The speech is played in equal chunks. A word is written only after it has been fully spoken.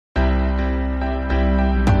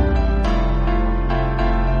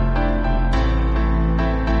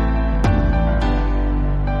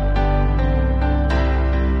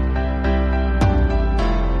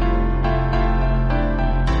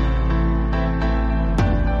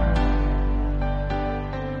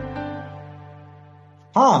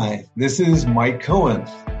Hi, this is Mike Cohen,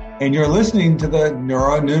 and you're listening to the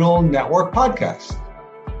NeuroNoodle Network podcast.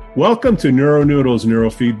 Welcome to NeuroNoodle's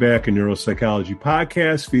Neurofeedback and Neuropsychology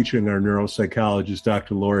podcast, featuring our neuropsychologist,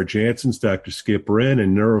 Dr. Laura Janssens, Dr. Skip Wren,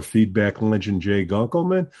 and neurofeedback legend Jay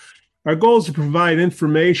Gunkelman. Our goal is to provide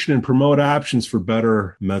information and promote options for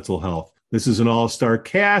better mental health. This is an all-star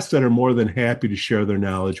cast that are more than happy to share their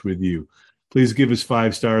knowledge with you. Please give us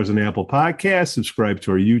 5 stars on Apple Podcasts, subscribe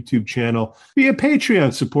to our YouTube channel, be a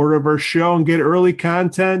Patreon supporter of our show, and get early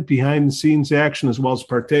content, behind-the-scenes action, as well as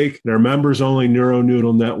partake in our members-only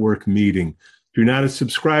NeuroNoodle Network meeting. If you're not a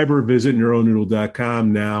subscriber, visit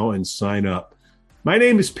neuronoodle.com now and sign up. My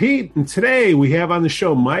name is Pete, and today we have on the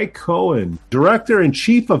show Mike Cohen, Director and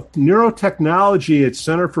Chief of Neurotechnology at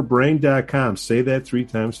CenterForBrain.com. Say that 3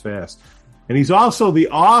 times fast. And he's also the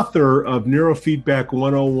author of Neurofeedback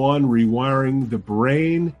 101, Rewiring the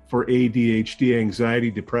Brain for ADHD,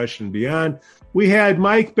 Anxiety, Depression, and Beyond. We had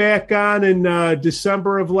Mike back on in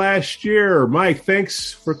December of last year. Mike,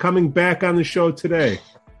 thanks for coming back on the show today.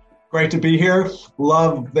 Great to be here.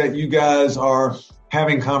 Love that you guys are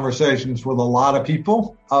having conversations with a lot of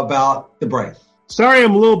people about the brain. Sorry,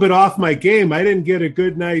 I'm a little bit off my game. I didn't get a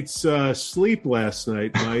good night's sleep last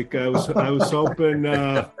night, Mike. I was hoping...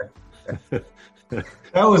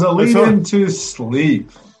 That was a lead into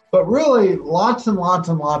sleep. But really, lots and lots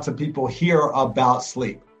and lots of people hear about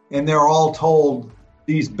sleep. And they're all told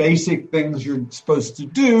these basic things you're supposed to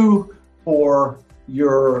do for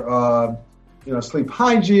your sleep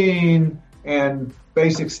hygiene and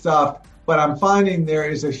basic stuff. But I'm finding there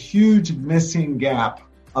is a huge missing gap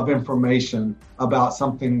of information about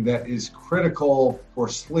something that is critical for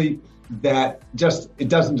sleep that it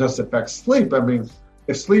doesn't just affect sleep. I mean,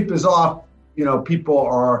 if sleep is off, people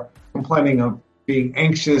are complaining of being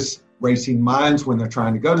anxious, racing minds when they're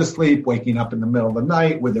trying to go to sleep, waking up in the middle of the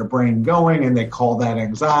night with their brain going, and they call that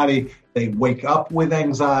anxiety. They wake up with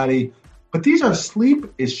anxiety. But these are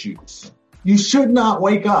sleep issues. You should not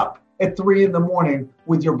wake up at 3 a.m.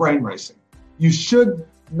 with your brain racing. You should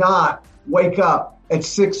not wake up at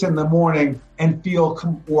 6 a.m. and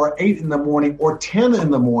feel, or 8 a.m. or 10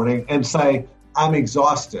 a.m. and say, I'm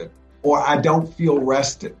exhausted or I don't feel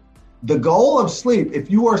rested. The goal of sleep, if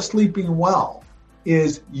you are sleeping well,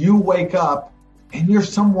 is you wake up and you're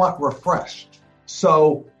somewhat refreshed.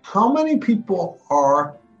 So how many people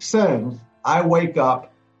are saying, I wake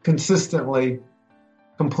up consistently,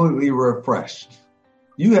 completely refreshed?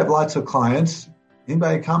 You have lots of clients.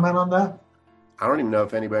 Anybody comment on that? I don't even know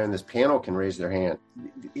if anybody on this panel can raise their hand.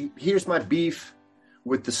 Here's my beef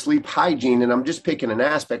with the sleep hygiene, and I'm just picking an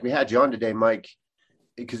aspect. We had you on today, Mike,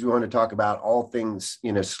 because we want to talk about all things,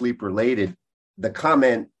 sleep related. The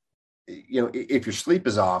comment, if your sleep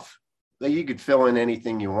is off, you could fill in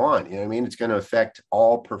anything you want. It's going to affect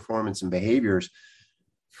all performance and behaviors.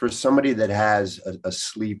 For somebody that has a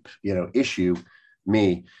sleep, issue,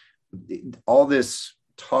 all this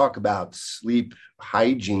talk about sleep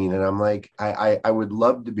hygiene, and I'm like, I would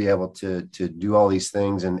love to be able to do all these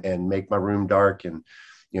things and make my room dark and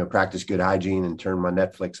practice good hygiene and turn my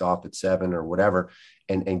Netflix off at 7 or whatever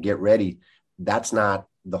and get ready. That's not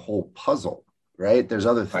the whole puzzle, right? There's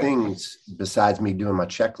other things besides me doing my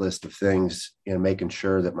checklist of things, making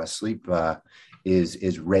sure that my sleep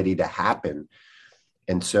is ready to happen.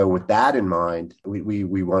 And so with that in mind, we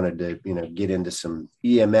wanted to, get into some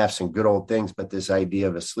EMFs and good old things, but this idea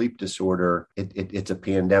of a sleep disorder, it's a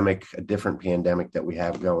pandemic, a different pandemic that we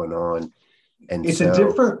have going on. And it's a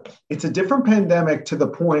different pandemic to the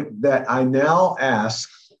point that I now ask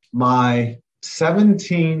my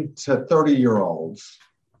 17 to 30-year-olds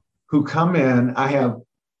who come in. I have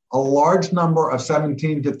a large number of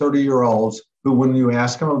 17 to 30-year-olds who, when you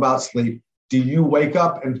ask them about sleep, do you wake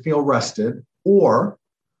up and feel rested, or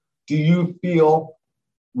do you feel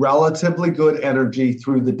relatively good energy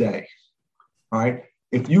through the day? All right.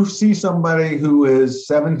 If you see somebody who is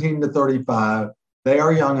 17 to 35, they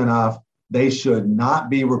are young enough. They should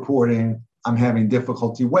not be reporting, I'm having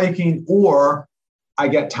difficulty waking, or I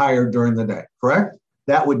get tired during the day, correct?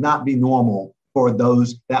 That would not be normal for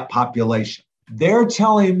that population. They're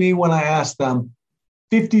telling me when I ask them,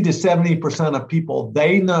 50 to 70% of people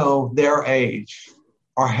they know their age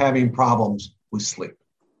are having problems with sleep.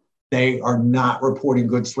 They are not reporting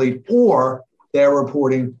good sleep, or they're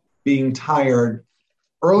reporting being tired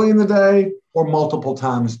early in the day or multiple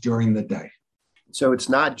times during the day. So it's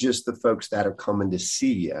not just the folks that are coming to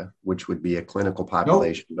see you, which would be a clinical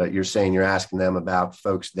population, Nope. But you're saying you're asking them about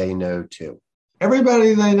folks they know too.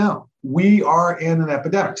 Everybody they know. We are in an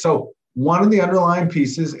epidemic. So one of the underlying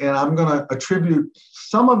pieces, and I'm going to attribute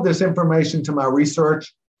some of this information to my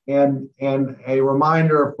research, And a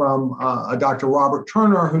reminder from a Dr. Robert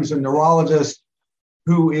Turner, who's a neurologist,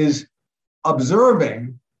 who is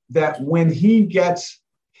observing that when he gets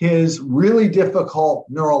his really difficult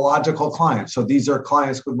neurological clients, so these are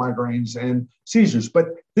clients with migraines and seizures, but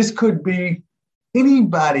this could be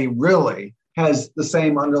anybody really has the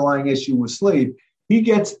same underlying issue with sleep, he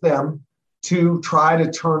gets them to try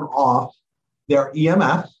to turn off their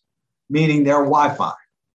EMF, meaning their Wi-Fi.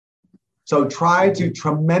 So try to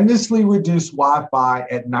tremendously reduce Wi-Fi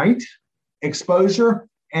at night exposure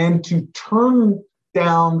and to turn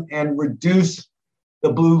down and reduce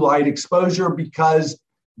the blue light exposure, because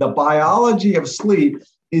the biology of sleep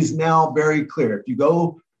is now very clear. If you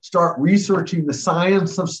go start researching the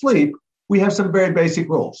science of sleep, we have some very basic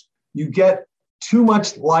rules. You get too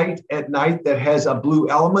much light at night that has a blue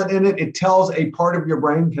element in it, it tells a part of your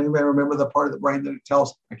brain. Can anybody remember the part of the brain that it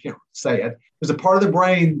tells? I can't say it. There's a part of the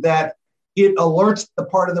brain that it alerts the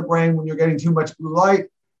part of the brain when you're getting too much blue light.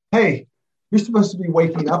 Hey, you're supposed to be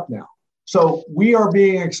waking up now. So we are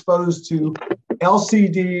being exposed to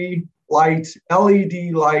LCD lights,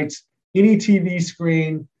 LED lights, any TV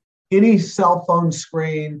screen, any cell phone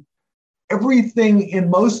screen. Everything in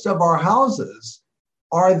most of our houses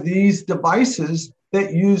are these devices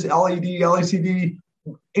that use LED, LCD,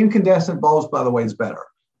 incandescent bulbs, by the way, is better.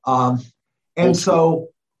 Old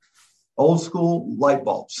school light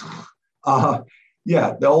bulbs.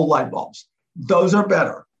 The old light bulbs. Those are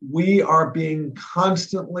better. We are being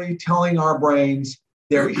constantly telling our brains,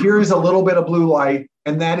 here's a little bit of blue light,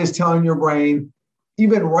 and that is telling your brain,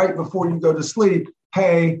 even right before you go to sleep,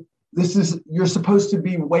 hey, you're supposed to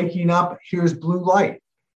be waking up, here's blue light.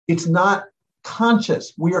 It's not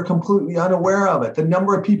conscious. We are completely unaware of it. The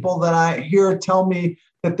number of people that I hear tell me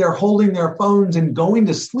that they're holding their phones and going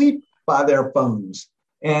to sleep by their phones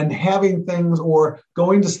and having things, or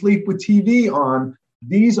going to sleep with TV on,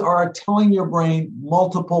 these are telling your brain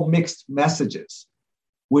multiple mixed messages,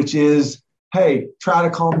 which is, hey, try to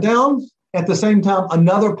calm down. At the same time,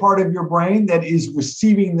 another part of your brain that is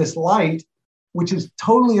receiving this light, which is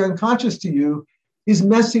totally unconscious to you, is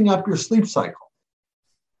messing up your sleep cycle.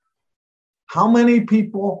 How many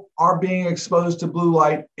people are being exposed to blue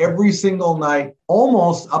light every single night,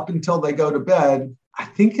 almost up until they go to bed? I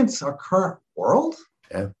think it's our current world.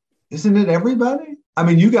 Yeah. Isn't it everybody? I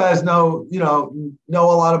mean, you guys know a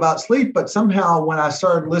lot about sleep, but somehow when I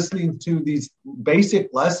started listening to these basic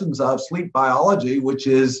lessons of sleep biology, which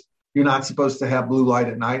is you're not supposed to have blue light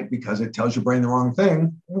at night because it tells your brain the wrong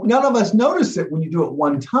thing, none of us notice it when you do it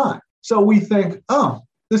one time. So we think, oh,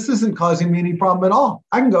 this isn't causing me any problem at all.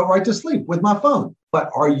 I can go right to sleep with my phone. But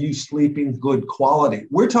are you sleeping good quality?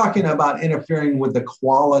 We're talking about interfering with the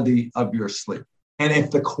quality of your sleep. And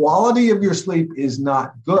if the quality of your sleep is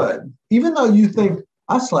not good, even though you think,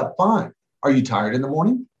 I slept fine, are you tired in the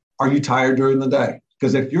morning? Are you tired during the day?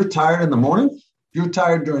 Because if you're tired in the morning, you're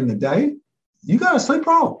tired during the day, you got a sleep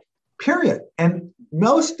problem, period. And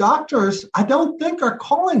most doctors, I don't think, are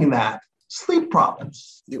calling that sleep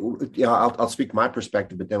problems. Yeah, I'll speak my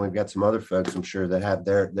perspective, but then we've got some other folks, I'm sure, that have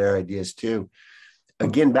their ideas too.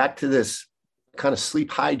 Again, back to this kind of sleep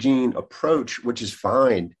hygiene approach, which is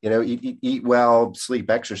fine. Eat well, sleep,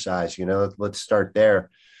 exercise, let's start there.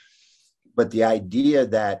 But the idea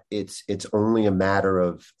that it's only a matter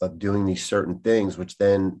of doing these certain things, which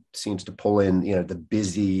then seems to pull in, the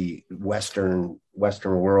busy Western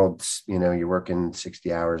world, you're working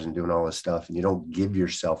 60 hours and doing all this stuff, and you don't give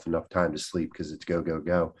yourself enough time to sleep because it's go, go,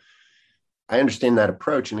 go. I understand that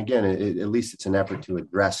approach. And again, at least it's an effort to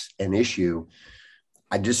address an issue.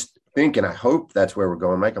 I just think, and I hope that's where we're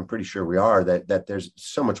going, Mike. I'm pretty sure we are, that there's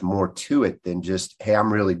so much more to it than just, hey,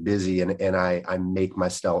 I'm really busy and I make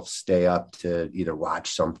myself stay up to either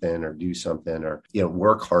watch something or do something or,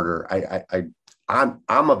 work harder.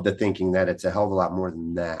 I'm of the thinking that it's a hell of a lot more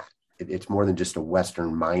than that. It's more than just a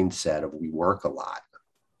Western mindset of we work a lot.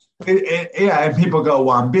 And people go,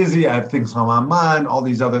 well, I'm busy, I have things on my mind, all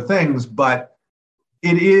these other things. But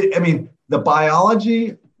it is, the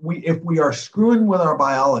biology, if we are screwing with our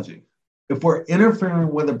biology, if we're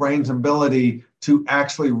interfering with the brain's ability to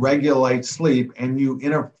actually regulate sleep and you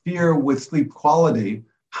interfere with sleep quality,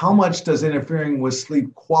 how much does interfering with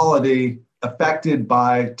sleep quality affected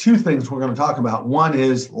by two things we're going to talk about? One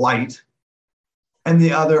is light, and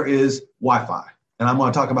the other is Wi-Fi. And I'm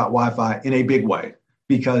going to talk about Wi-Fi in a big way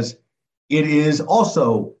because it is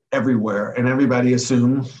also everywhere, and everybody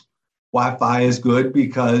assumes Wi-Fi is good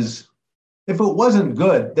because if it wasn't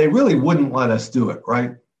good, they really wouldn't let us do it,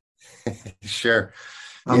 right? Sure.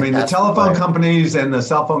 The telephone companies and the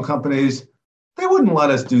cell phone companies, they wouldn't let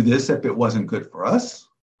us do this if it wasn't good for us,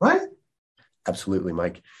 right? Absolutely,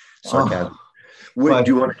 Mike. Sarcasm. Do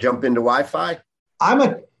you want to jump into Wi-Fi? I'm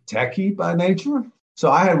a techie by nature,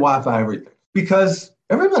 so I had Wi-Fi everything because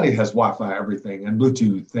everybody has Wi-Fi everything and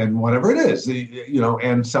Bluetooth and whatever it is,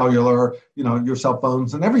 and cellular, your cell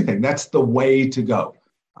phones and everything. That's the way to go.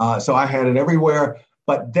 So I had it everywhere.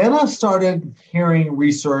 But then I started hearing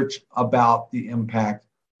research about the impact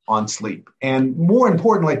on sleep. And more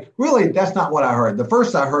importantly, really, that's not what I heard. The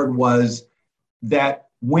first I heard was that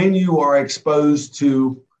when you are exposed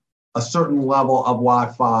to a certain level of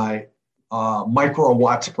Wi-Fi,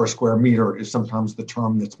 microwatts per square meter is sometimes the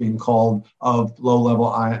term that's being called, of low-level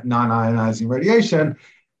non-ionizing radiation,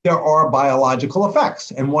 there are biological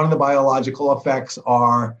effects. And one of the biological effects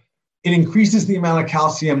are it increases the amount of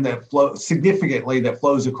calcium that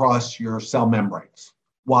flows across your cell membranes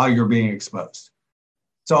while you're being exposed.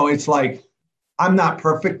 So it's like, I'm not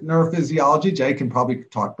perfect neurophysiology. Jay can probably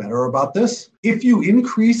talk better about this. If you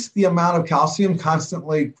increase the amount of calcium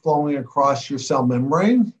constantly flowing across your cell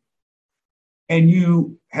membrane and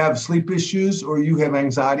you have sleep issues or you have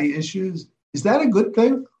anxiety issues, is that a good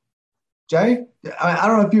thing? Jay? I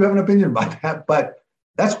don't know if you have an opinion about that, but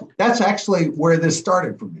that's actually where this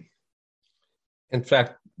started for me. In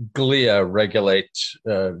fact, glia regulate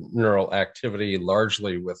neural activity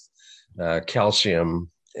largely with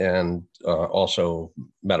calcium and also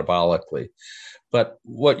metabolically. But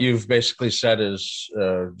what you've basically said is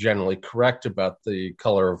generally correct about the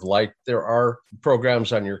color of light. There are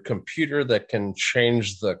programs on your computer that can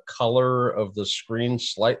change the color of the screen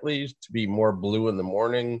slightly to be more blue in the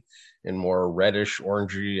morning and more reddish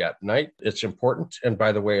orangey at night. It's important. And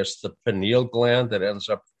by the way, it's the pineal gland that ends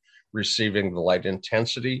up receiving the light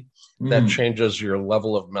intensity that changes your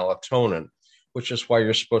level of melatonin, which is why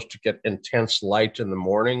you're supposed to get intense light in the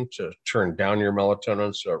morning to turn down your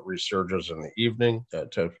melatonin so it resurges in the evening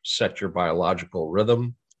to set your biological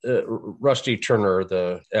rhythm. Rusty Turner,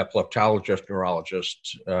 the epileptologist,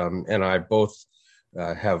 neurologist, and I both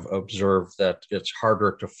have observed that it's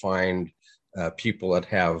harder to find people that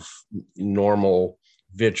have normal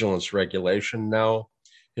vigilance regulation now.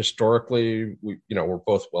 Historically, we're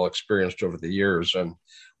both well experienced over the years, and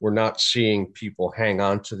we're not seeing people hang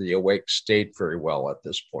on to the awake state very well at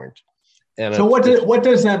this point. And so what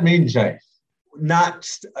does that mean, Jay? Not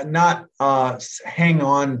hang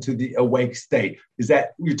on to the awake state. Is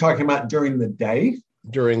that you're talking about during the day?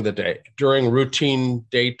 During the day, during routine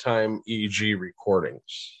daytime EEG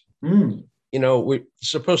recordings. We're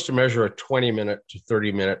supposed to measure a 20-minute to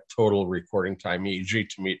 30-minute total recording time EEG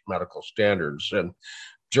to meet medical standards. And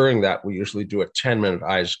during that, we usually do a 10-minute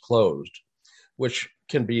eyes closed, which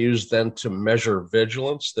can be used then to measure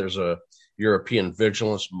vigilance. There's a European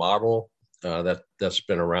vigilance model that's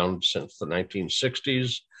been around since the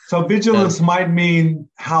 1960s. So vigilance might mean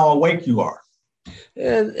how awake you are.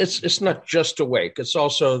 And it's not just awake. It's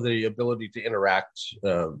also the ability to interact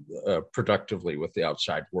productively with the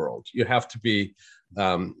outside world. You have to be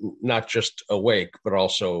not just awake, but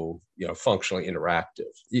also functionally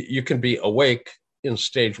interactive. You can be awake in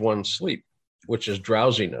stage 1 sleep, which is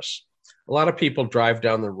drowsiness. A lot of people drive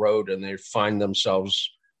down the road and they find themselves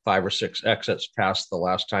 5 or 6 exits past the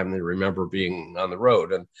last time they remember being on the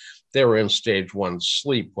road. And they were in stage 1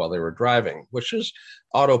 sleep while they were driving, which is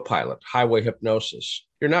autopilot, highway hypnosis.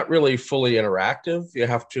 You're not really fully interactive. You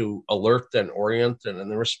have to alert, then orient, and then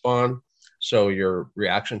respond. So your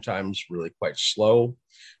reaction time is really quite slow.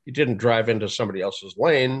 You didn't drive into somebody else's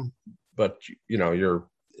lane, but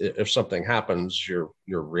if something happens, your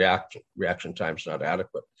reaction time's not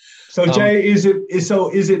adequate. So Jay, is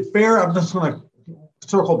it fair? I'm just going to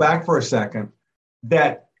circle back for a second.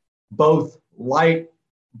 That both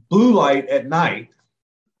blue light at night,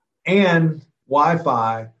 and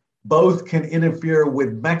Wi-Fi both can interfere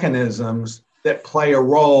with mechanisms that play a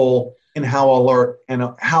role in how alert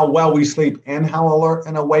and how well we sleep and how alert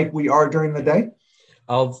and awake we are during the day.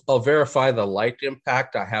 I'll verify the light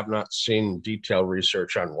impact. I have not seen detailed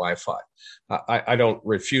research on Wi-Fi. I don't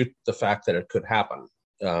refute the fact that it could happen.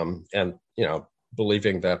 And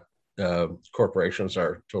believing that corporations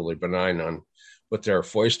are totally benign on what they're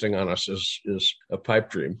foisting on us is a pipe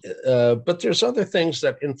dream. But there's other things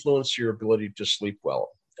that influence your ability to sleep well.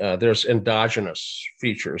 There's endogenous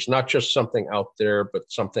features, not just something out there,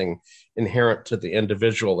 but something inherent to the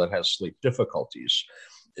individual that has sleep difficulties.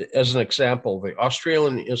 As an example, the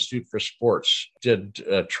Australian Institute for Sports did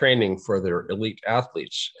training for their elite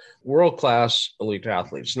athletes, world-class elite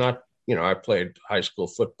athletes, not, I played high school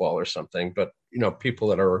football or something, but, people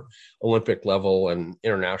that are Olympic level and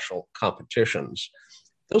international competitions.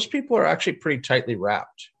 Those people are actually pretty tightly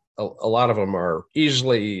wrapped. A lot of them are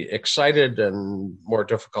easily excited and more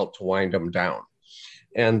difficult to wind them down.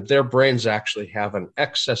 And their brains actually have an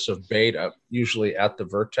excess of beta, usually at the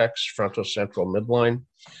vertex, frontocentral midline.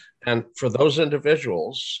 And for those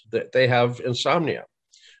individuals, they have insomnia.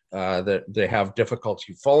 They have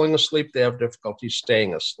difficulty falling asleep. They have difficulty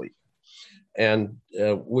staying asleep. And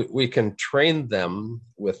we can train them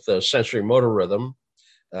with the sensory motor rhythm,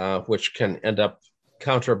 which can end up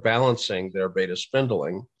counterbalancing their beta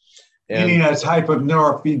spindling. Meaning a type of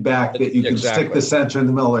neurofeedback that you can stick the sensor in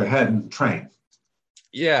the middle of their head and train.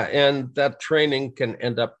 Yeah, and that training can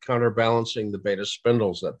end up counterbalancing the beta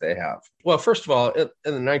spindles that they have. Well, first of all, in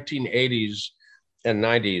the 1980s and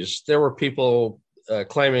 90s, there were people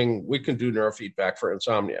claiming we can do neurofeedback for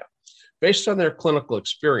insomnia based on their clinical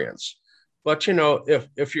experience. But,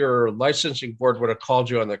 if your licensing board would have called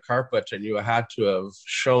you on the carpet and you had to have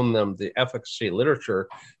shown them the efficacy literature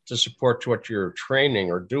to support what you're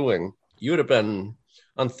training or doing, you would have been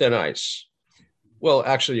on thin ice. Well,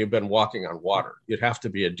 actually, you've been walking on water. You'd have to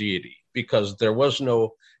be a deity because there was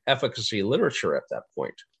no efficacy literature at that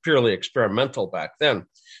point, purely experimental back then.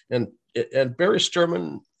 And Barry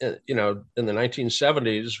Sturman, in the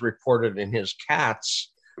 1970s, reported in his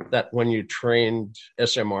cats that when you trained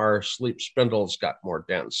SMR, sleep spindles got more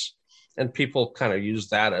dense. And people kind of use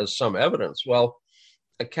that as some evidence. Well,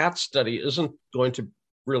 a cat study isn't going to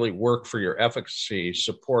really work for your efficacy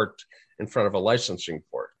support in front of a licensing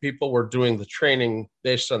board. People were doing the training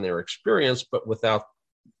based on their experience, but without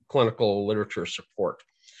clinical literature support.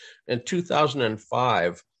 In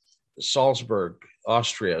 2005, Salzburg,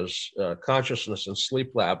 Austria's Consciousness and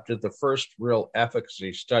Sleep Lab did the first real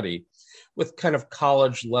efficacy study with kind of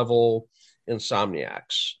college level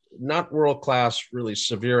insomniacs, not world-class, really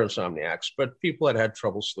severe insomniacs, but people that had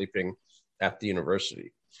trouble sleeping at the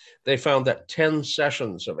university. They found that 10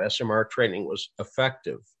 sessions of SMR training was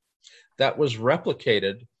effective. That was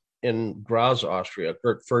replicated in Graz, Austria,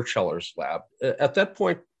 Gert Furcheller's lab. At that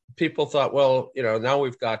point, people thought, well, now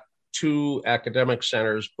we've got two academic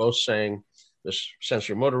centers both saying this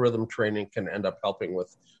sensory motor rhythm training can end up helping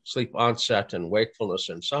with sleep onset and wakefulness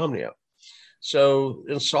insomnia. So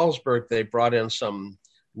in Salzburg, they brought in some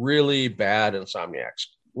really bad insomniacs,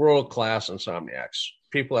 world-class insomniacs,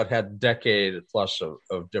 people that had decade plus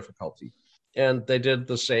of difficulty. And they did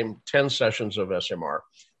the same 10 sessions of SMR.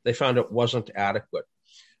 They found it wasn't adequate.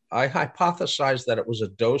 I hypothesized that it was a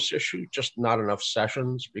dose issue, just not enough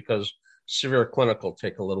sessions, because severe clinical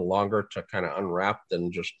take a little longer to kind of unwrap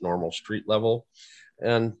than just normal street level.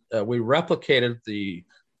 And we replicated the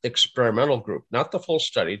experimental group, not the full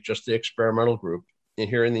study, just the experimental group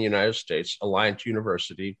here in the United States, Alliance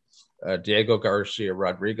University. Diego Garcia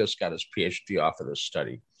Rodriguez got his PhD off of this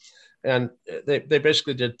study. And they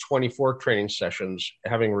basically did 24 training sessions,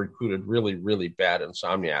 having recruited really, really bad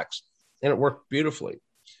insomniacs. And it worked beautifully.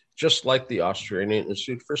 Just like the Australian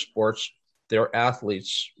Institute for Sports, they're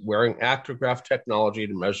athletes wearing actigraph technology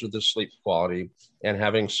to measure the sleep quality and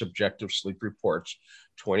having subjective sleep reports.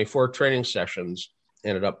 24 training sessions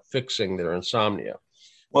ended up fixing their insomnia.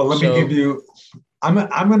 Well, let me give you, I'm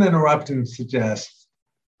going to interrupt and suggest,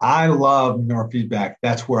 I love neurofeedback.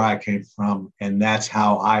 That's where I came from. And that's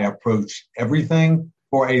how I approach everything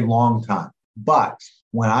for a long time. But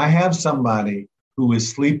when I have somebody who is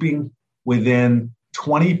sleeping within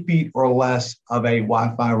 20 feet or less of a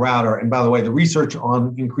Wi-Fi router, and by the way, the research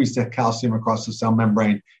on increased calcium across the cell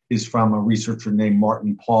membrane is from a researcher named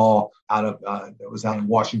Martin Paul that was out in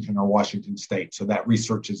Washington or Washington State. So that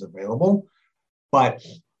research is available. But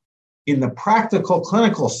in the practical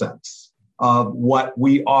clinical sense of what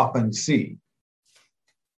we often see,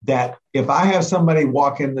 that if I have somebody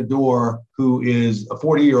walk in the door who is a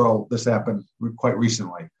 40-year-old, this happened quite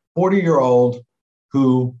recently, 40-year-old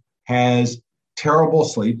who has terrible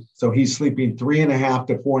sleep. So he's sleeping 3.5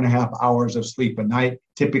 to 4.5 hours of sleep a night,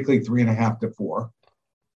 typically 3.5 to 4.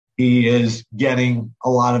 He is getting a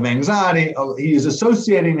lot of anxiety. He is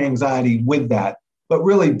associating anxiety with that, but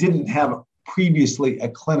really didn't have previously a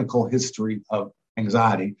clinical history of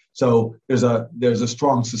anxiety. So there's a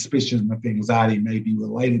strong suspicion that the anxiety may be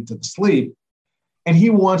related to the sleep. And he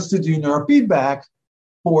wants to do neurofeedback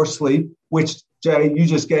for sleep, which, Jay, you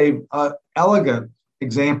just gave an elegant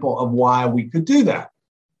example of why we could do that.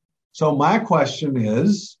 So my question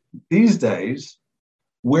is, these days,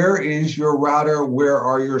 where is your router? Where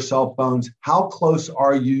are your cell phones? How close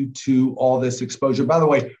are you to all this exposure? By the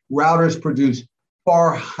way, routers produce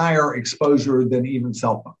far higher exposure than even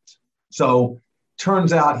cell phones. So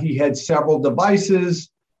turns out he had several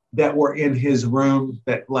devices that were in his room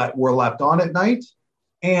that were left on at night.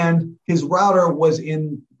 And his router was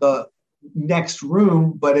in the next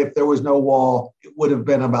room, but if there was no wall, it would have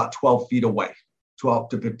been about 12 feet away, 12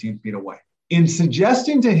 to 15 feet away. in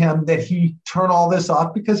suggesting to him that he turn all this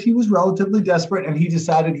off because he was relatively desperate and he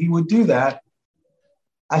decided he would do that,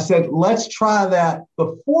 I said, let's try that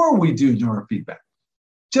before we do neurofeedback,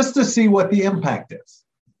 just to see what the impact is.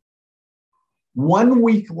 1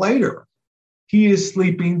 week later, he is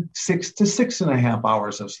sleeping 6 to 6.5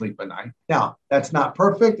 hours of sleep a night. Now, that's not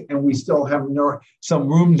perfect, and we still have some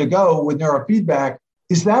room to go with neurofeedback.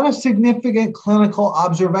 Is that a significant clinical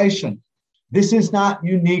observation? This is not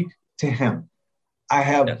unique to him. I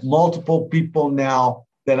have multiple people now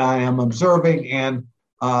that I am observing, and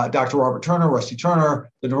Dr. Robert Turner, Rusty Turner,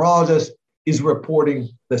 the neurologist, is reporting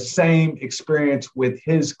the same experience with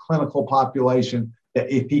his clinical population, that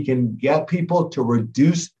if he can get people to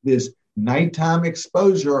reduce this nighttime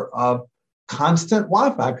exposure of constant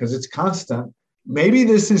Wi-Fi, because it's constant, maybe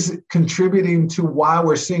this is contributing to why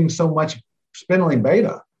we're seeing so much spindling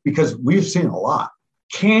beta, because we've seen a lot.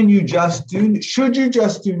 Should you just do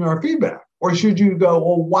neurofeedback? Or should you go,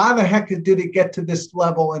 well, why the heck did it get to this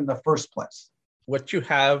level in the first place? What you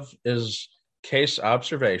have is case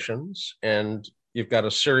observations, and you've got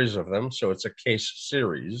a series of them, so it's a case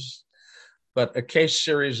series. But a case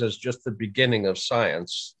series is just the beginning of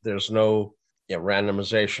science. There's no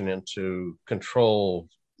randomization into control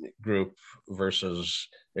group versus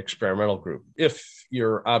experimental group. If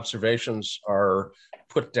your observations are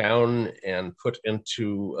put down and put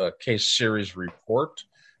into a case series report,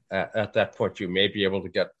 at that point, you may be able to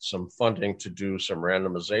get some funding to do some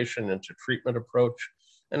randomization into treatment approach.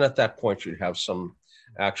 And at that point, you'd have some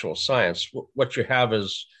actual science. What you have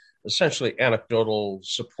is essentially anecdotal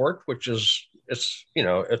support, which is, it's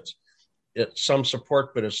some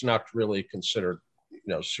support, but it's not really considered,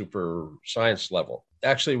 super science level.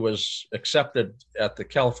 Actually was accepted at the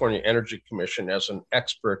California Energy Commission as an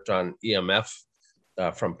expert on EMF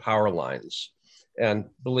from power lines. And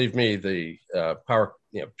believe me, the power,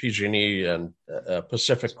 PG&E and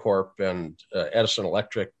Pacific Corp and Edison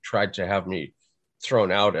Electric tried to have me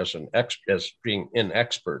thrown out as being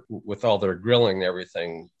inexpert. With all their grilling and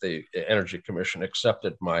everything, the Energy Commission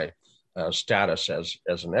accepted my status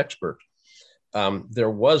as an expert.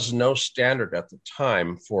 There was no standard at the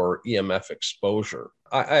time for EMF exposure.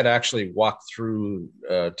 I'd actually walked through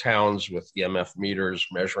towns with EMF meters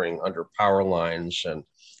measuring under power lines and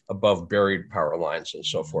above buried power lines and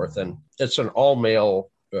so forth. And it's an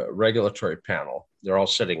all-male regulatory panel. They're all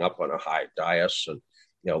sitting up on a high dais and,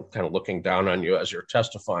 kind of looking down on you as you're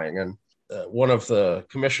testifying. And one of the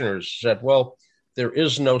commissioners said, well, there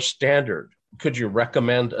is no standard. Could you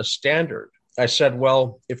recommend a standard? I said,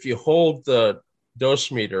 well, if you hold the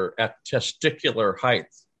dose meter at testicular height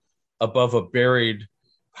above a buried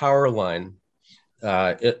power line,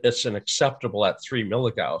 it's an acceptable at 3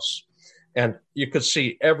 milligauss. And you could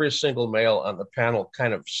see every single male on the panel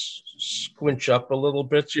kind of squinch up a little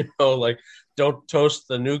bit, like don't toast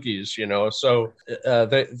the noogies, So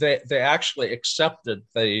they actually accepted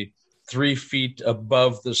the 3 feet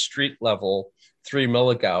above the street level, 3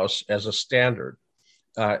 milligauss as a standard.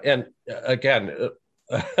 And again,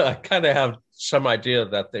 I kind of have some idea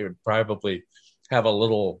that they would probably have a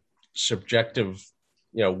little subjective,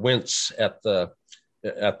 wince at the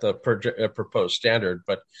proposed standard,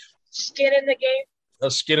 but skin in the game. A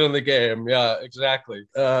skin in the game, yeah, exactly.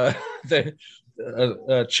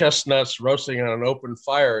 Chestnuts roasting on an open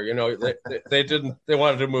fire. They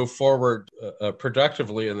wanted to move forward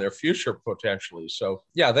productively in their future potentially. So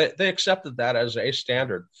yeah, they accepted that as a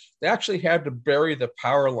standard. They actually had to bury the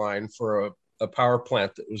power line for a power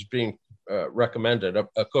plant that was being recommended, a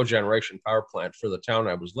cogeneration power plant for the town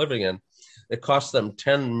I was living in. It cost them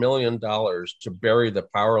 $10 million to bury the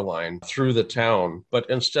power line through the town. But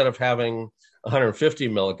instead of having 150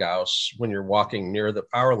 milligauss when you're walking near the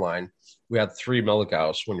power line, we had 3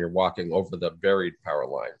 milligauss when you're walking over the buried power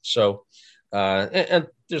line. So, and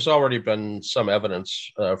there's already been some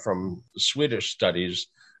evidence from Swedish studies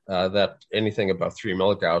that anything above 3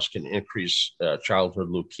 milligauss can increase childhood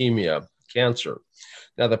leukemia cancer.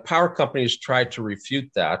 Now, the power companies tried to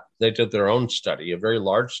refute that. They did their own study, a very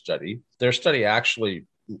large study. Their study actually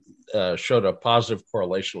showed a positive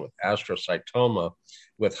correlation with astrocytoma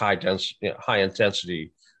with high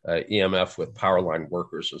intensity EMF with power line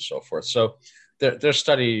workers and so forth. So their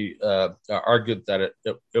study argued that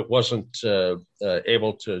it wasn't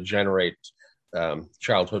able to generate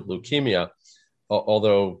childhood leukemia,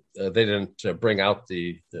 although they didn't bring out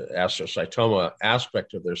the astrocytoma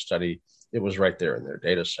aspect of their study. It was right there in their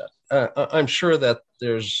data set. I'm sure that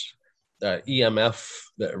there's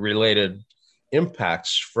EMF-related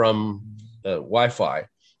impacts from Wi-Fi.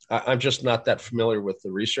 I'm just not that familiar with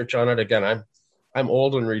the research on it. Again, I'm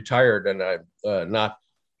old and retired, and I'm not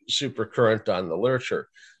super current on the literature.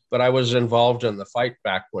 but I was involved in the fight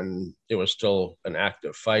back when it was still an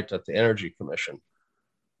active fight at the Energy Commission.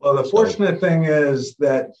 Well, the fortunate thing is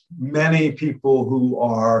that many people who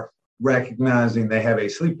are recognizing they have a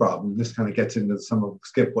sleep problem, this kind of gets into some of,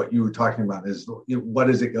 Skip, what you were talking about is, what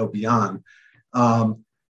does it go beyond?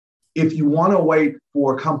 If you want to wait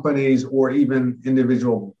for companies or even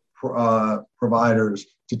individual providers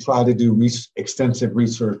to try to do extensive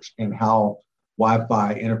research in how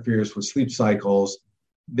Wi-Fi interferes with sleep cycles,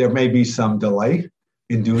 there may be some delay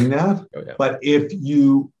in doing that. Oh, yeah. But if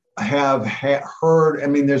you have heard, I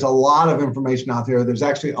mean, there's a lot of information out there. There's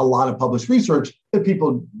actually a lot of published research that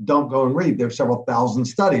people don't go and read. There's several thousand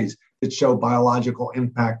studies that show biological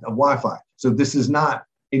impact of Wi-Fi. So this is not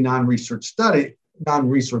a non-research study,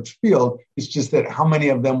 non-research field. It's just that how many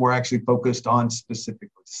of them were actually focused on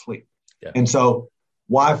specifically sleep. Yeah. And so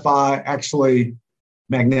Wi-Fi, actually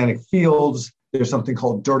magnetic fields, there's something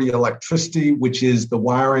called dirty electricity, which is the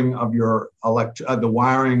wiring of your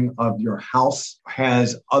house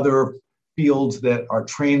has other fields that are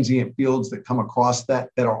transient fields that come across that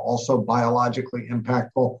are also biologically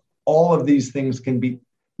impactful. All of these things can be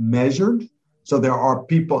measured. So there are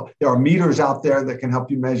meters out there that can help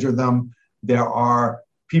you measure them. There are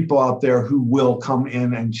people out there who will come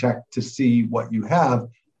in and check to see what you have.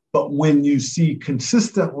 But when you see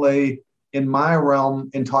consistently, in my realm,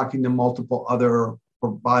 in talking to multiple other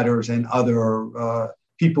providers and other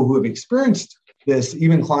people who have experienced this,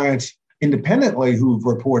 even clients independently who've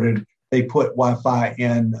reported they put Wi-Fi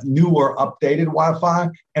in newer, updated Wi-Fi,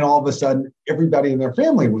 and all of a sudden, everybody in their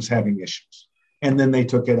family was having issues. And then they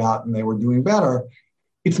took it out and they were doing better.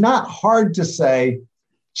 It's not hard to say,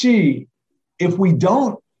 gee, if we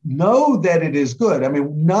don't know that it is good, I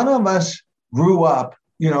mean, none of us grew up,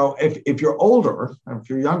 if you're older, if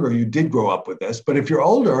you're younger, you did grow up with this, but if you're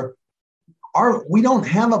older, we don't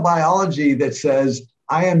have a biology that says,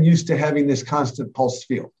 I am used to having this constant pulse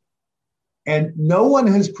field. And no one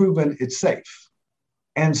has proven it's safe.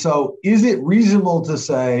 And so is it reasonable to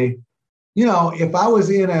say, if I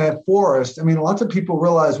was in a forest, I mean, lots of people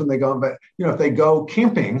realize when they go, but if they go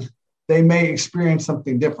camping, they may experience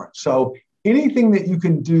something different. So anything that you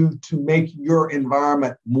can do to make your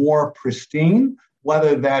environment more pristine,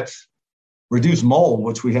 whether that's reduce mold,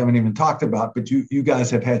 which we haven't even talked about, but you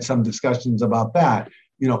guys have had some discussions about that.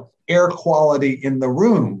 Air quality in the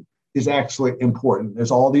room is actually important.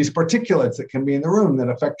 There's all these particulates that can be in the room that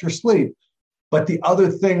affect your sleep. But the other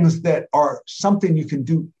things that are something you can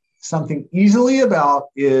do something easily about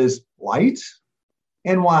is light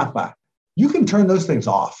and Wi-Fi. You can turn those things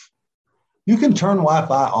off. You can turn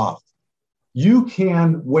Wi-Fi off. You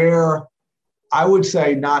can wear, I would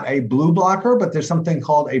say, not a blue blocker, but there's something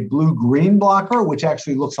called a blue-green blocker, which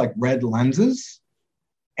actually looks like red lenses.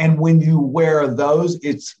 And when you wear those,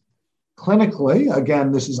 it's clinically,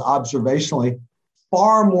 again, this is observationally,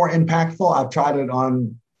 far more impactful. I've tried it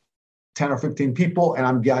on 10 or 15 people, and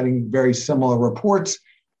I'm getting very similar reports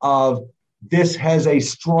of this has a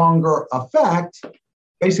stronger effect.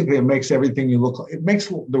 Basically, it makes everything it makes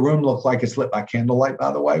the room look like it's lit by candlelight,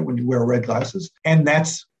 by the way, when you wear red glasses. And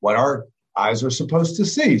that's what our eyes are supposed to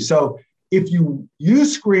see. So if you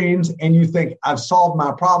use screens and you think I've solved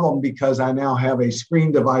my problem because I now have a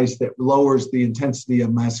screen device that lowers the intensity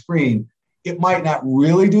of my screen, it might not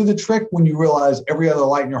really do the trick when you realize every other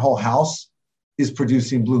light in your whole house is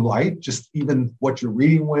producing blue light, just even what you're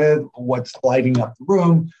reading with, what's lighting up the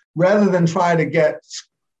room, rather than try to get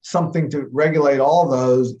something to regulate all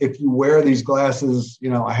those. If you wear these glasses,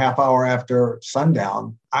 a half hour after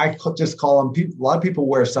sundown, I just call them, a lot of people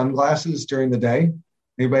wear sunglasses during the day.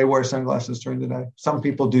 Anybody wear sunglasses during the day? Some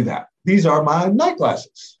people do that. These are my night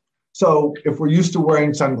glasses. So if we're used to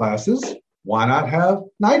wearing sunglasses, why not have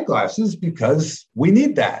night glasses? Because we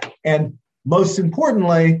need that. And most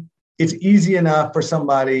importantly, it's easy enough for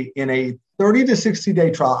somebody in a 30 to 60 day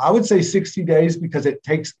trial. I would say 60 days because it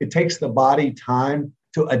takes the body time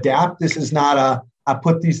to adapt. This is not I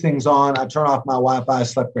put these things on, I turn off my Wi-Fi, I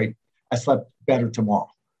slept great. I slept better tomorrow.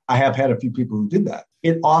 I have had a few people who did that.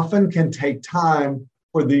 It often can take time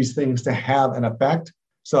for these things to have an effect.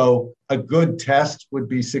 So a good test would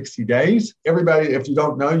be 60 days. Everybody, if you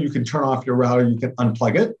don't know, you can turn off your router, you can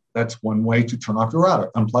unplug it. That's one way to turn off your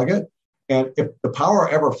router, unplug it. And if the power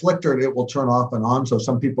ever flickered, it will turn off and on. So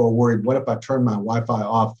some people are worried, what if I turn my Wi-Fi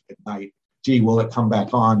off at night? Gee, will it come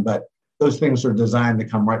back on? But those things are designed to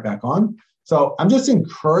come right back on. So I'm just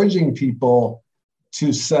encouraging people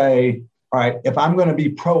to say, all right, if I'm going to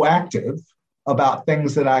be proactive about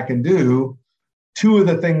things that I can do, two of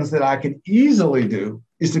the things that I can easily do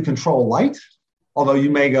is to control light. Although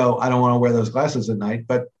you may go, I don't want to wear those glasses at night,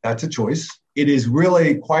 but that's a choice. it is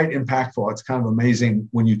really quite impactful. It's kind of amazing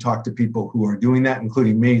when you talk to people who are doing that,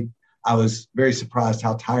 including me. I was very surprised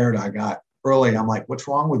how tired I got early. I'm like, what's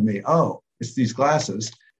wrong with me? Oh, it's these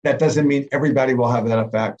glasses. That doesn't mean everybody will have that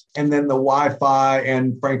effect. And then the Wi-Fi,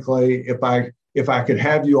 and frankly, if I could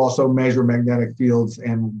have you also measure magnetic fields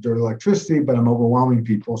and dirty electricity, but I'm overwhelming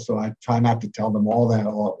people, so I try not to tell them all that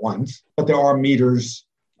all at once. But there are meters.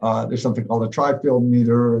 There's something called a tri-field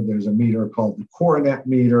meter. There's a meter called the coronet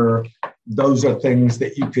meter. Those are things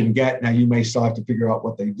that you can get. Now, you may still have to figure out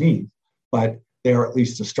what they mean, but they're at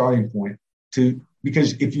least a starting point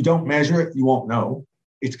because if you don't measure it, you won't know.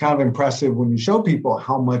 It's kind of impressive when you show people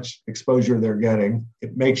how much exposure they're getting.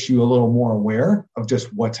 It makes you a little more aware of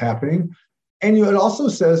just what's happening. And it also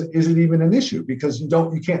says, is it even an issue? Because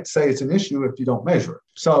you can't say it's an issue if you don't measure it.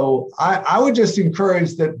 So I would just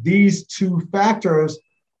encourage that these two factors,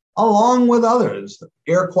 along with others,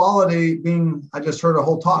 air quality being, I just heard a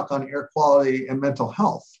whole talk on air quality and mental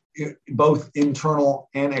health, both internal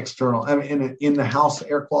and external. I mean, in the house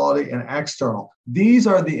air quality and external. These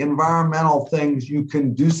are the environmental things you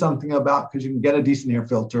can do something about, because you can get a decent air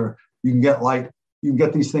filter, you can get light, you can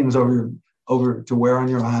get these things over to wear on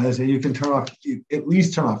your eyes, and you can at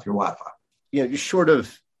least turn off your Wi-Fi. You know, just short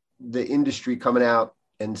of the industry coming out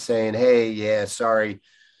and saying, hey, yeah, sorry,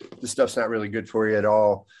 this stuff's not really good for you at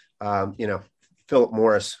all. Philip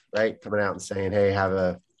Morris, right, coming out and saying, hey, have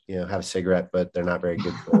a cigarette, but they're not very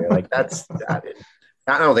good for you. Like I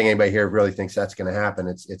don't think anybody here really thinks that's going to happen.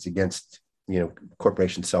 It's against,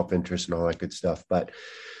 corporation self-interest and all that good stuff. But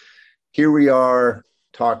here we are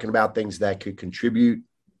talking about things that could contribute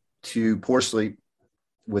to poor sleep,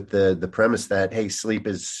 with the premise that, hey, sleep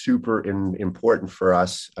is super important for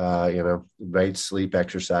us, right? Sleep,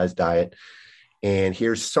 exercise, diet. And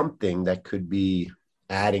here's something that could be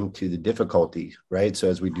adding to the difficulty, right? So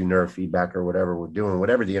as we do neurofeedback or whatever we're doing,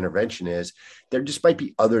 whatever the intervention is, there just might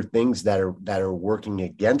be other things that are working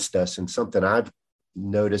against us. And something I've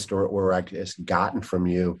noticed or I guess gotten from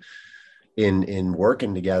you in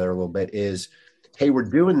working together a little bit is, hey, we're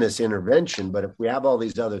doing this intervention, but if we have all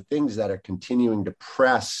these other things that are continuing to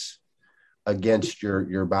press against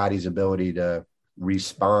your body's ability to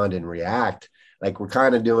respond and react, like we're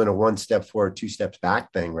kind of doing a 1 step forward, 2 steps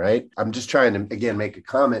back thing, right? I'm just trying to, again, make a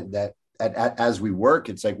comment that as we work,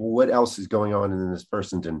 it's like, well, what else is going on in this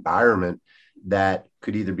person's environment that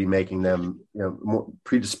could either be making them, more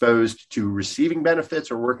predisposed to receiving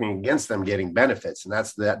benefits or working against them getting benefits. And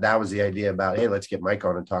that was the idea about, hey, let's get Mike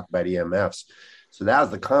on and talk about EMFs. So that was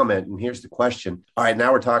the comment. And here's the question. All right,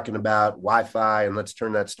 now we're talking about Wi-Fi, and let's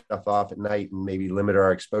turn that stuff off at night and maybe limit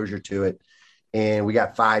our exposure to it. And we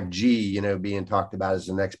got 5G, being talked about as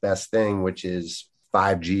the next best thing, which is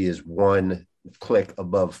 5G is one click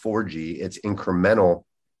above 4G. It's incremental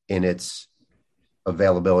in its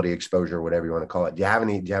availability, exposure, whatever you want to call it. Do you have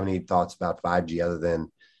any thoughts about 5G other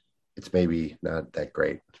than it's maybe not that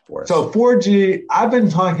great for us? So 4G, I've been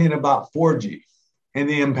talking about 4G and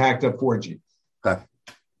the impact of 4G. Okay.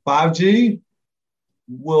 5G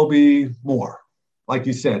will be more, like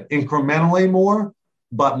you said, incrementally more,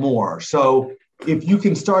 but more. So if you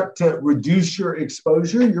can start to reduce your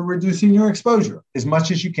exposure, you're reducing your exposure as much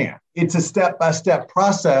as you can. It's a step-by-step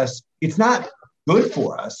process. It's not good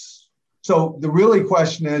for us. So the really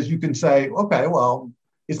question is, you can say, okay, well,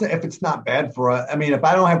 if it's not bad for us, if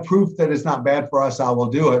I don't have proof that it's not bad for us, I will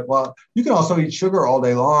do it. Well, you can also eat sugar all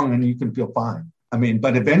day long and you can feel fine.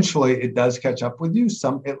 But eventually it does catch up with you.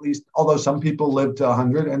 Although some people live to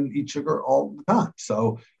 100 and eat sugar all the time.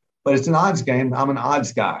 But it's an odds game. I'm an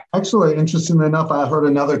odds guy. Actually, interestingly enough, I heard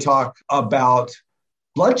another talk about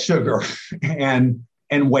blood sugar and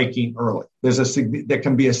waking early. There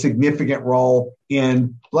can be a significant role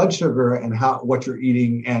in blood sugar and what you're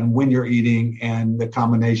eating and when you're eating and the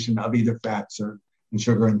combination of either fats and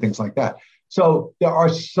sugar and things like that. So there are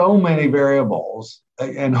so many variables,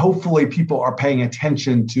 and hopefully people are paying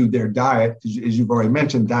attention to their diet. As you've already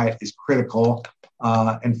mentioned, diet is critical,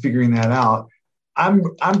 and figuring that out. I'm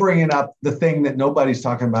bringing up the thing that nobody's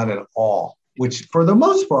talking about at all, which for the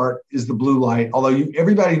most part is the blue light. Although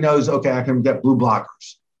everybody knows, okay, I can get blue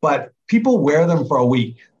blockers, but people wear them for a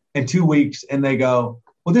week and 2 weeks and they go,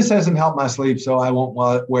 well, this hasn't helped my sleep, so I won't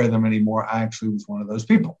wear them anymore. I actually was one of those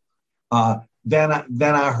people. Then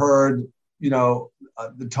I heard,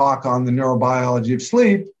 the talk on the neurobiology of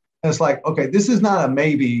sleep. And it's like, okay, this is not a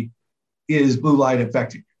maybe. Is blue light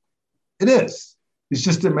affecting you? It is. It's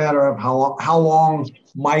just a matter of how long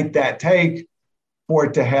might that take for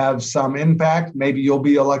it to have some impact. Maybe you'll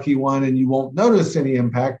be a lucky one and you won't notice any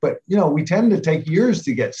impact, but we tend to take years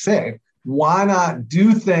to get sick. Why not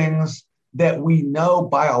do things that we know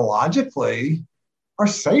biologically are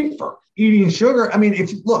safer? eating sugar. I mean,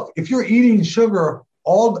 if you're eating sugar,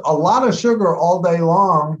 a lot of sugar all day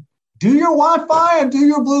long, do your Wi-Fi and do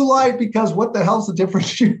your blue light, because what the hell's the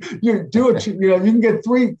difference? You can get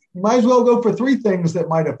three, you might as well go for three things that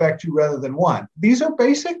might affect you rather than one. These are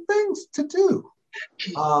basic things to do.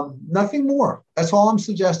 Nothing more. That's all I'm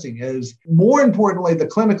suggesting is, more importantly, the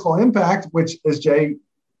clinical impact, which, as Jay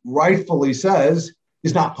rightfully says,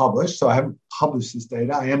 is not published. So I haven't published this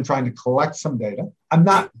data. I am trying to collect some data. I'm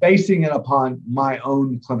not basing it upon my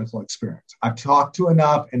own clinical experience. I've talked to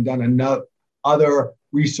enough and done enough other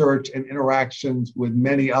research and interactions with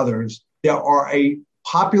many others. There are a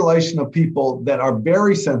population of people that are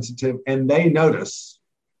very sensitive and they notice.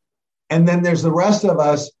 And then there's the rest of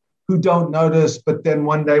us who don't notice, but then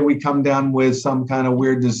one day we come down with some kind of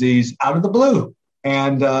weird disease out of the blue.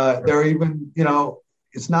 And they're even,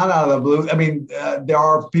 it's not out of the blue. I mean, there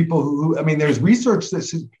are people there's research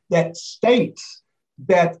that states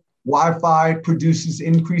that Wi-Fi produces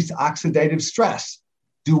increased oxidative stress.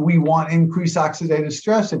 Do we want increased oxidative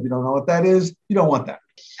stress? If you don't know what that is, you don't want that.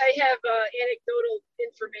 I have anecdotal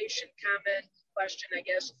information comment question, I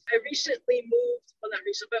guess. I recently moved, not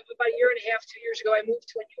recently, but about a year and a half, 2 years ago, I moved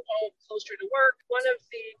to a new home closer to work. One of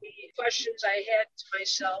the questions I had to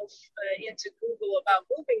myself into Google about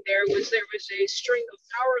moving there was a string of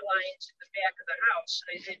power lines in the back of the house.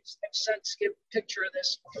 I've sent Skip a picture of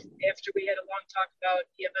this after we had a long talk about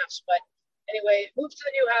EMFs, but anyway, moved to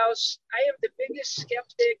the new house. I am the biggest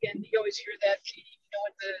skeptic, and you always hear that,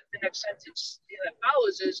 what the next sentence that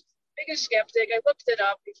follows is, biggest skeptic. I looked it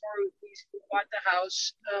up before we bought the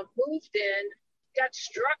house, moved in, got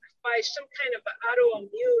struck by some kind of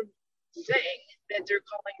autoimmune thing that they're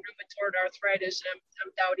calling rheumatoid arthritis, and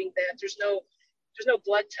I'm doubting that. There's no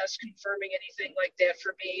blood test confirming anything like that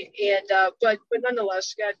for me. And but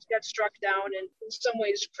nonetheless, got struck down and in some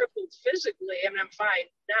ways crippled physically. I mean, I'm fine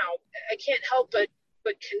now. I can't help but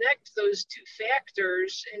connect those two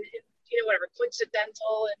factors, and whatever,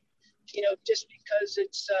 coincidental, and just because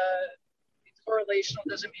it's correlational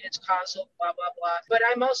doesn't mean it's causal, blah blah blah. But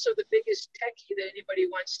I'm also the biggest techie that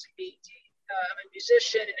anybody wants to meet. I'm a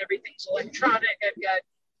musician and everything's electronic. I've got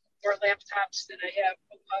more laptops than I have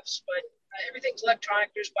puffs, but everything's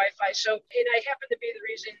electronic. There's Wi-Fi. So, and I happen to be the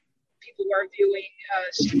reason people who are viewing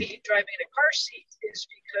see me driving in a car seat is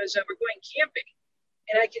because we're going camping.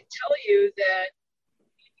 And I can tell you that,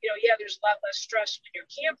 there's a lot less stress when you're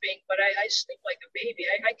camping, but I sleep like a baby.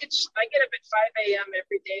 I get up at 5 a.m.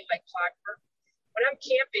 every day like clockwork. When I'm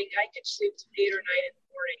camping, I could sleep till 8 or 9 in the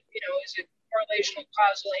morning. Is it correlational,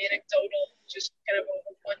 causal, anecdotal, just kind of a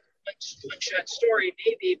one-shot story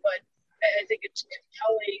maybe, but I think it's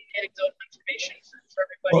compelling anecdotal information for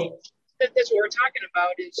everybody. That's what we're talking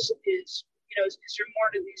about is there more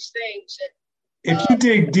to these things? And if you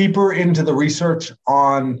dig deeper into the research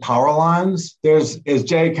on power lines, there's, as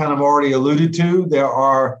Jay kind of already alluded to, there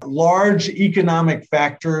are large economic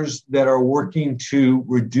factors that are working to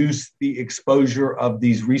reduce the exposure of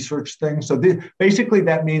these research things. So basically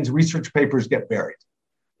that means research papers get buried.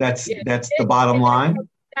 That's the bottom line.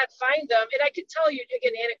 Not find them. And I could tell you,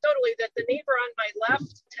 again, anecdotally, that the neighbor on my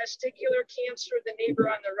left, testicular cancer, the neighbor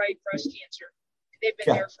on the right, breast cancer. They've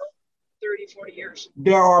been there for 30, 40 years.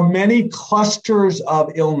 There are many clusters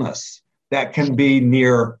of illness that can be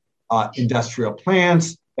near industrial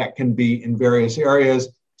plants, that can be in various areas.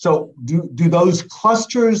 So do those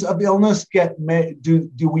clusters of illness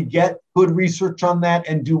do we get good research on that?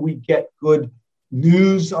 And do we get good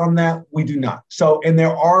news on that? We do not. So, and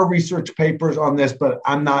there are research papers on this, but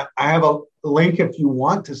I have a link if you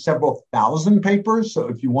want to several thousand papers. So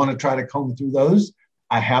if you want to try to comb through those,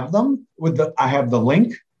 I have them I have the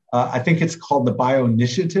link. I think it's called the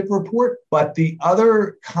Bioinitiative Report. But the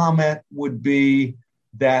other comment would be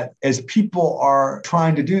that as people are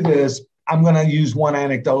trying to do this, I'm going to use one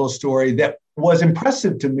anecdotal story that was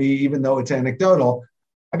impressive to me, even though it's anecdotal.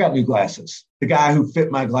 I got new glasses. The guy who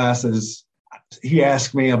fit my glasses, he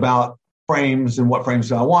asked me about frames and what frames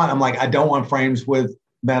do I want. I'm like, I don't want frames with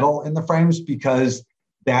metal in the frames because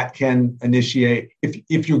that can initiate,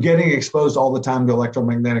 if you're getting exposed all the time to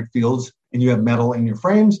electromagnetic fields and you have metal in your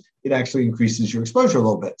frames, it actually increases your exposure a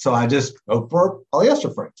little bit. So I just go for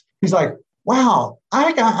polyester frames. He's like, wow,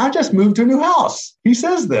 I just moved to a new house. He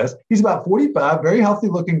says this. He's about 45, very healthy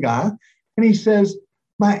looking guy. And he says,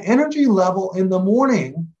 my energy level in the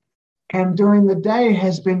morning and during the day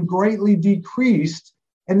has been greatly decreased.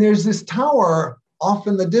 And there's this tower off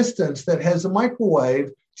in the distance that has a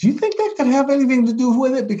microwave. Do you think that could have anything to do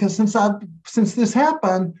with it? Because since this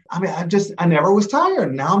happened, I never was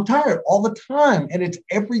tired. Now I'm tired all the time, and it's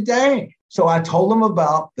every day. So I told him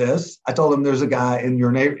about this. I told him there's a guy in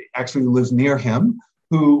your neighborhood, actually who lives near him,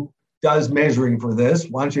 who does measuring for this.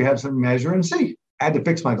 Why don't you have some measure and see? I had to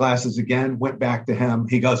fix my glasses again, went back to him.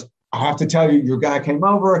 He goes, I have to tell you, your guy came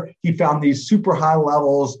over. He found these super high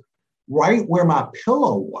levels right where my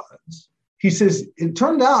pillow was. He says, it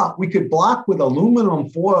turned out we could block with aluminum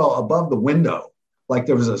foil above the window. Like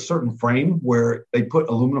there was a certain frame where they put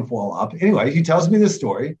aluminum foil up. Anyway, he tells me this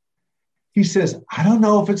story. He says, I don't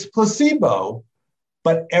know if it's placebo,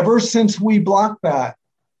 but ever since we blocked that,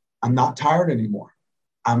 I'm not tired anymore.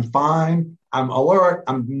 I'm fine. I'm alert.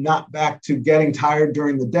 I'm not back to getting tired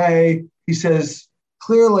during the day. He says,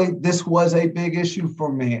 clearly this was a big issue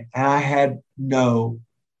for me, and I had no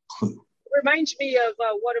clue. Reminds me of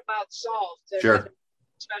What About Solved? Sure.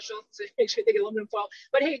 Special, so it makes me think of aluminum foil.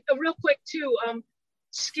 But hey, real quick too,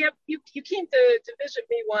 Skip, you came to visit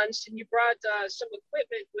me once, and you brought some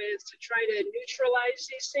equipment to try to neutralize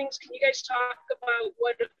these things. Can you guys talk about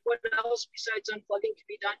what else besides unplugging can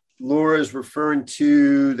be done? Laura's referring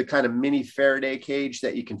to the kind of mini Faraday cage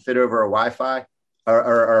that you can fit over a Wi-Fi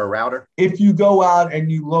or a router. If you go out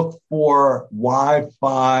and you look for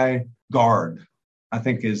Wi-Fi guard, I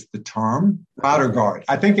think is the term, router guard.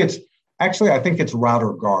 I think it's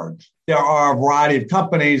router guard. There are a variety of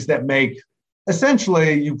companies that make,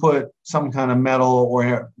 essentially you put some kind of metal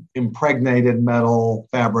or impregnated metal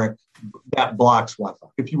fabric that blocks Wi-Fi.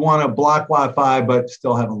 If you want to block Wi-Fi but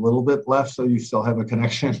still have a little bit left so you still have a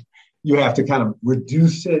connection, you have to kind of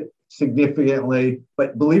reduce it significantly.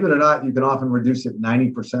 But believe it or not, you can often reduce it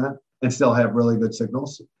 90% and still have really good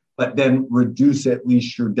signals, but then reduce at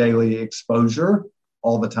least your daily exposure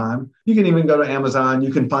all the time. You can even go to Amazon.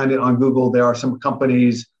 You can find it on Google. There are some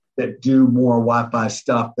companies that do more Wi-Fi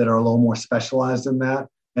stuff that are a little more specialized in that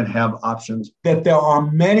and have options. That there are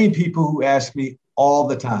many people who ask me all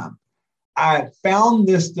the time, I found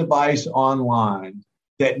this device online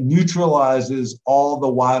that neutralizes all the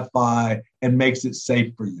Wi-Fi and makes it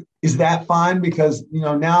safe for you. Is that fine? Because,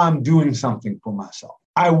 now I'm doing something for myself.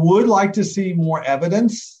 I would like to see more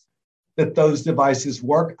evidence that those devices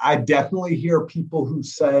work. I definitely hear people who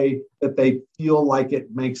say that they feel like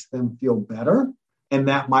it makes them feel better, and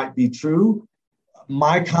that might be true.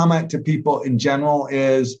 My comment to people in general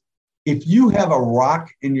is, if you have a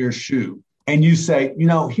rock in your shoe and you say,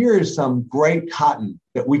 here is some great cotton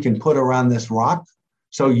that we can put around this rock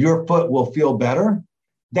so your foot will feel better,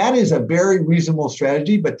 that is a very reasonable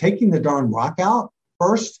strategy, but taking the darn rock out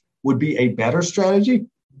first would be a better strategy.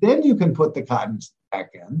 Then you can put the cotton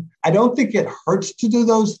back in. I don't think it hurts to do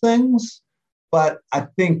those things, but I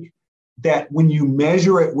think that when you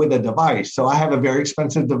measure it with a device, so I have a very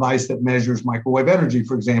expensive device that measures microwave energy,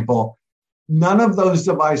 for example, none of those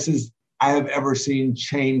devices I have ever seen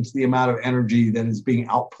change the amount of energy that is being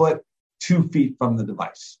output 2 feet from the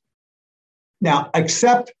device. Now,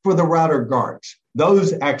 except for the router guards,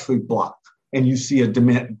 those actually block, and you see a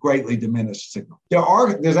greatly diminished signal.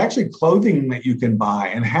 There's actually clothing that you can buy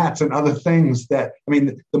and hats and other things the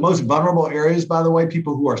most vulnerable areas, by the way,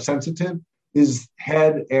 people who are sensitive, is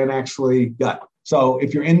head and actually gut. So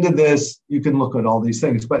if you're into this, you can look at all these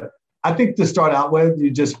things. But I think to start out with,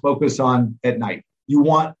 you just focus on at night. You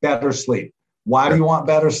want better sleep. Why do you want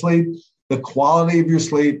better sleep? The quality of your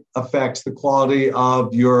sleep affects the quality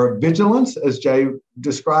of your vigilance, as Jay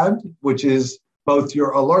described, which is both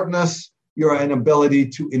your alertness, your inability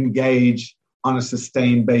to engage on a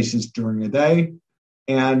sustained basis during the day.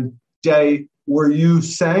 And Jay, were you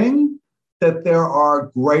saying that there are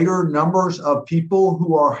greater numbers of people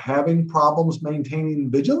who are having problems maintaining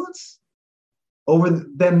vigilance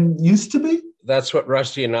than used to be? That's what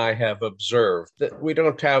Rusty and I have observed. We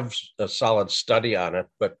don't have a solid study on it,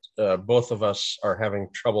 but both of us are having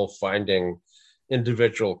trouble finding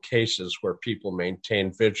individual cases where people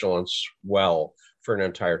maintain vigilance well for an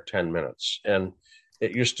entire 10 minutes. And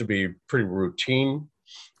it used to be pretty routine.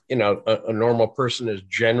 A normal person is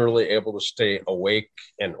generally able to stay awake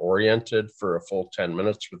and oriented for a full 10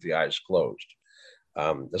 minutes with the eyes closed.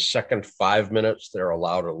 The second 5 minutes, they're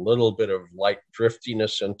allowed a little bit of light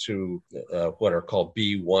driftiness into what are called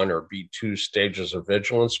B1 or B2 stages of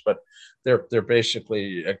vigilance, but they're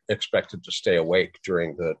basically expected to stay awake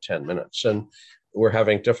during the 10 minutes. And we're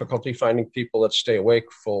having difficulty finding people that stay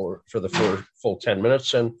awake for the full 10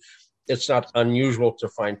 minutes. And it's not unusual to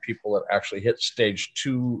find people that actually hit stage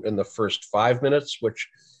 2 in the first 5 minutes, which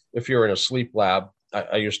if you're in a sleep lab,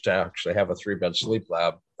 I used to actually have a 3-bed sleep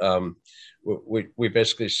lab. We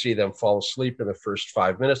basically see them fall asleep in the first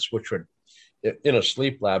 5 minutes, which would, in a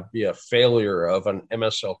sleep lab, be a failure of an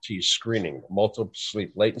MSLT screening, multiple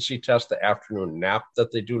sleep latency test, the afternoon nap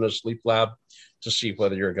that they do in a sleep lab to see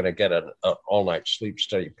whether you're going to get an all-night sleep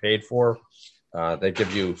study paid for. They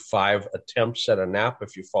give you 5 attempts at a nap.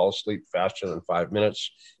 If you fall asleep faster than 5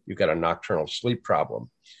 minutes, you've got a nocturnal sleep problem.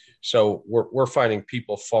 So we're finding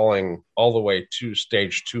people falling all the way to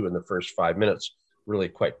stage 2 in the first 5 minutes really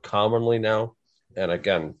quite commonly now. And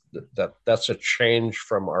again, that's a change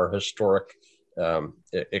from our historic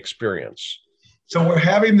experience. So we're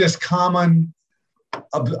having this common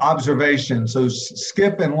observation. So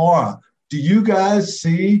Skip and Laura, do you guys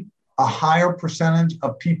see a higher percentage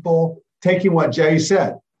of people taking what Jay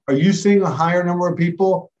said? Are you seeing a higher number of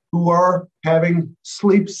people who are having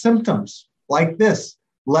sleep symptoms like this?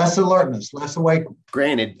 Less alertness, less awake.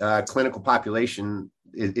 Granted, clinical population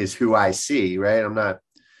is who I see, right?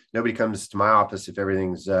 Nobody comes to my office if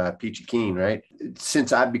everything's peachy keen, right?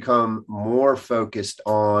 Since I've become more focused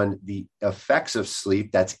on the effects of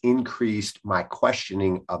sleep, that's increased my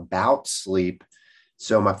questioning about sleep.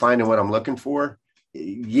 So am I finding what I'm looking for?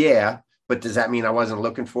 Yeah. But does that mean I wasn't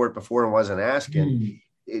looking for it before and wasn't asking?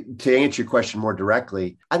 To answer your question more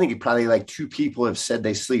directly, I think probably like 2 people have said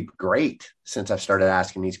they sleep great since I've started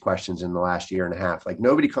asking these questions in the last year and a half. Like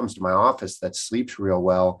nobody comes to my office that sleeps real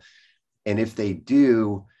well. And if they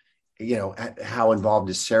do, how involved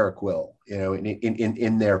is Seroquel,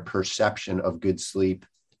 in their perception of good sleep?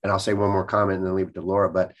 And I'll say one more comment and then leave it to Laura.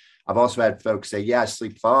 But I've also had folks say, yeah, I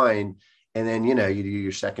sleep fine. And then, you do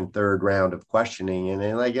your second, third round of questioning and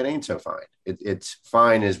then like, it ain't so fine. It's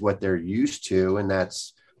fine is what they're used to. And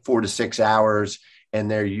that's 4 to 6 hours. And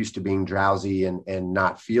they're used to being drowsy and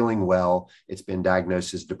not feeling well. It's been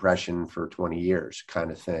diagnosed as depression for 20 years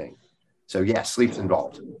kind of thing. So yeah, sleep's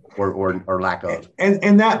involved or lack of.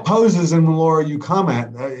 And that poses, and Laura, you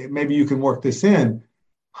comment, maybe you can work this in.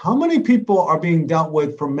 How many people are being dealt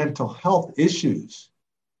with for mental health issues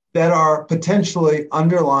that are potentially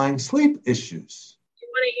underlying sleep issues? You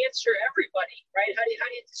want to answer everybody, right? How do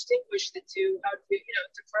you distinguish the two? How do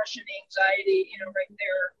depression, anxiety, right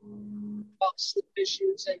there, about sleep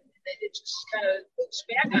issues, and it just kind of loops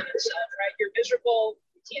back on itself, right? You're miserable,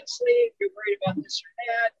 you can't sleep, you're worried about this or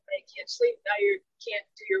that, you can't sleep, now you can't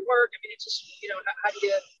do your work. I mean, it's just, how do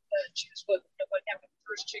you choose what happened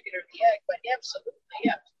first, chicken or the egg? But absolutely,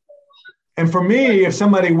 yeah. And for me, if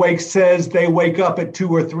somebody says they wake up at 2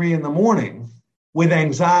 or 3 in the morning with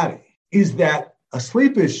anxiety, is that a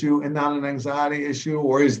sleep issue and not an anxiety issue?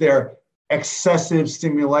 Or is there excessive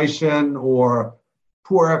stimulation or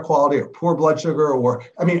poor air quality or poor blood sugar?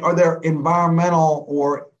 Are there environmental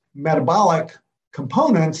or metabolic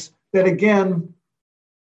components that, again,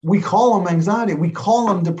 we call them anxiety, we call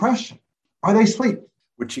them depression? Are they sleep?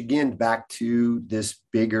 Which again, back to this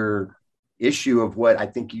bigger issue of what I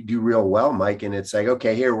think you do real well, Mike. And it's like,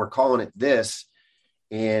 okay, here we're calling it this,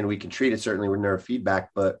 and we can treat it certainly with neurofeedback,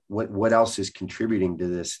 but what else is contributing to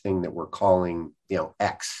this thing that we're calling,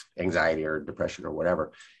 X, anxiety or depression or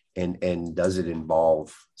whatever? And does it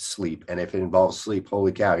involve sleep? And if it involves sleep,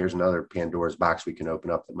 holy cow, here's another Pandora's box we can open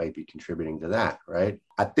up that might be contributing to that, right?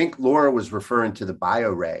 I think Laura was referring to the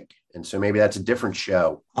bioreg. And so maybe that's a different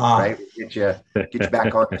show, right? Get you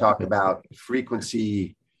back on to talk about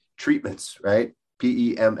frequency treatments, right?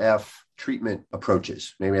 PEMF treatment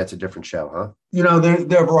approaches. Maybe that's a different show, huh?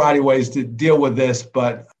 There are a variety of ways to deal with this,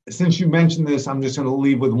 but since you mentioned this, I'm just going to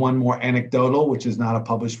leave with one more anecdotal, which is not a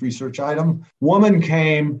published research item. Woman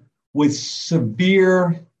came with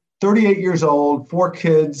severe, 38 years old, 4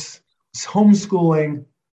 kids, homeschooling,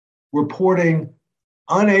 reporting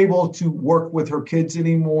unable to work with her kids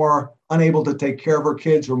anymore, unable to take care of her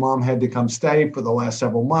kids. Her mom had to come stay for the last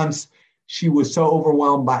several months. She was so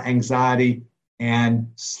overwhelmed by anxiety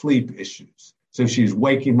and sleep issues. So she's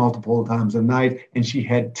waking multiple times a night, and she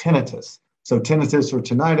had tinnitus. So tinnitus or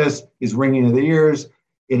tinnitus is ringing in the ears.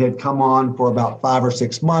 It had come on for about 5 or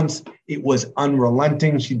 6 months. It was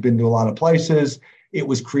unrelenting. She'd been to a lot of places. It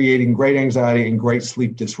was creating great anxiety and great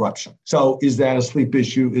sleep disruption. So is that a sleep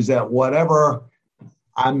issue? Is that whatever?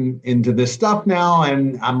 I'm into this stuff now,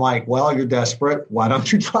 and I'm like, well, you're desperate. Why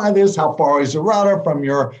don't you try this? How far is the router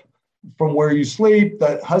from where you sleep?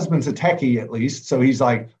 The husband's a techie, at least. So he's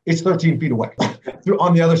like, it's 13 feet away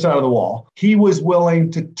on the other side of the wall. He was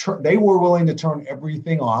willing to they were willing to turn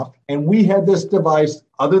everything off. And we had this device,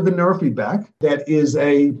 other than neurofeedback, that is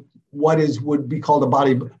would be called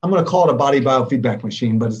I'm going to call it a body biofeedback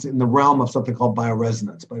machine, but it's in the realm of something called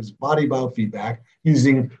bioresonance, but it's body biofeedback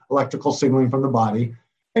using electrical signaling from the body.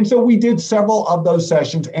 And so we did several of those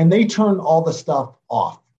sessions, and they turned all the stuff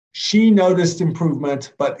off. She noticed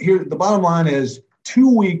improvement, but here the bottom line is 2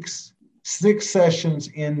 weeks, 6 sessions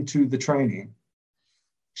into the training,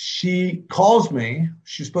 she calls me.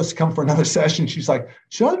 She's supposed to come for another session. She's like,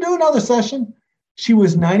 should I do another session? She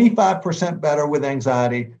was 95% better with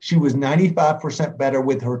anxiety. She was 95% better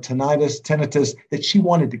with her tinnitus, that she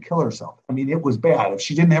wanted to kill herself. I mean, it was bad. If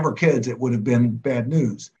she didn't have her kids, it would have been bad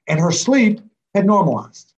news. And her sleep had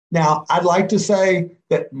normalized. Now, I'd like to say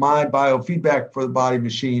that my biofeedback for the body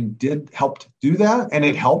machine did help to do that, and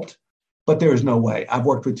it helped, but there's no way. I've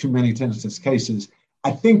worked with too many tinnitus cases.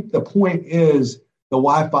 I think the point is the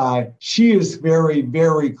Wi-Fi, she is very,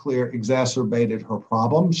 very clear, exacerbated her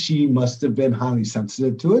problem. She must have been highly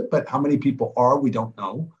sensitive to it, but how many people are, we don't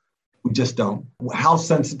know. We just don't. How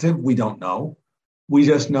sensitive, we don't know. We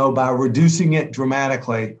just know by reducing it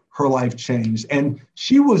dramatically, her life changed. And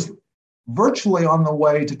she was virtually on the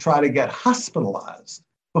way to try to get hospitalized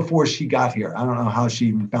before she got here. I don't know how she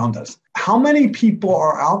even found us. How many people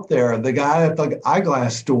are out there, the guy at the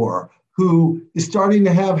eyeglass store who is starting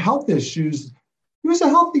to have health issues? He was a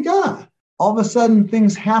healthy guy. All of a sudden,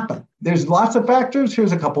 things happen. There's lots of factors.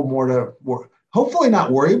 Here's a couple more to hopefully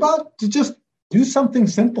not worry about, to just do something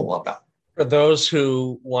simple about. For those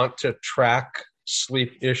who want to track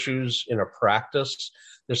sleep issues in a practice,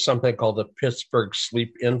 there's something called the Pittsburgh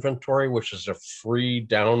Sleep Inventory, which is a free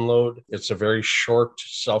download. It's a very short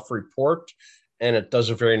self-report, and it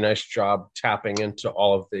does a very nice job tapping into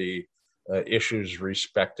all of the issues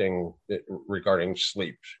regarding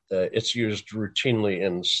sleep. It's used routinely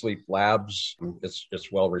in sleep labs.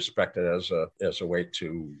 It's well respected as a way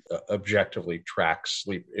to objectively track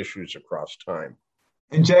sleep issues across time.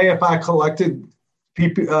 And Jay, if I collected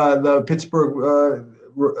the Pittsburgh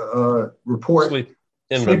report, sleep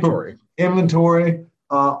inventory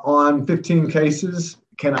on 15 cases,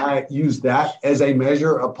 can I use that as a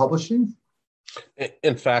measure of publishing?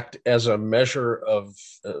 In fact, as a measure of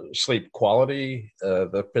sleep quality,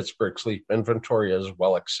 the Pittsburgh Sleep Inventory is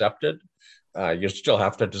well accepted. You still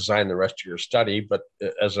have to design the rest of your study, but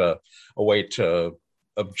as a way to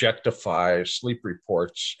objectify sleep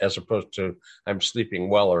reports as opposed to I'm sleeping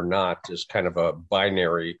well or not is kind of a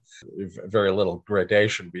binary, very little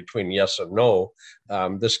gradation between yes and no.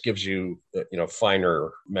 This gives you,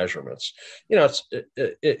 finer measurements.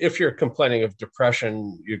 If you're complaining of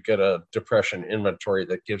depression, you get a depression inventory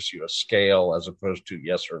that gives you a scale as opposed to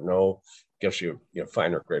yes or no. Gives you,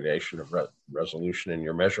 finer gradation of resolution in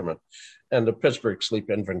your measurement. And the Pittsburgh Sleep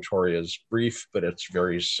Inventory is brief, but it's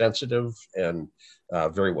very sensitive and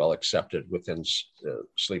very well accepted within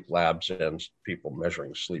sleep labs and people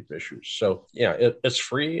measuring sleep issues. So, it's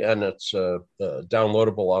free and it's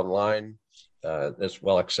downloadable online. It's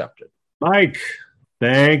well accepted. Mike,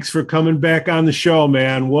 thanks for coming back on the show,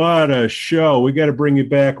 man. What a show. We got to bring you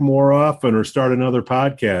back more often or start another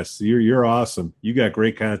podcast. You're awesome. You got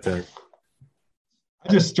great content.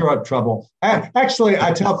 I just stir up trouble. Actually,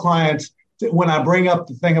 I tell clients when I bring up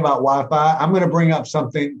the thing about Wi-Fi, I'm going to bring up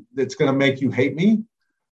something that's going to make you hate me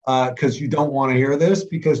because you don't want to hear this,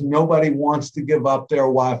 because nobody wants to give up their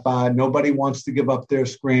Wi-Fi. Nobody wants to give up their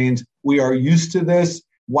screens. We are used to this.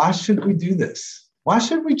 Why should we do this? Why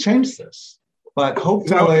should we change this? But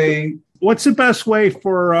hopefully... What's the best way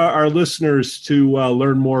for our listeners to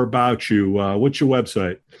learn more about you? What's your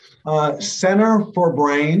website? Center for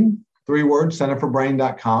Brain. 3 words,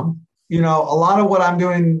 centerforbrain.com. A lot of what I'm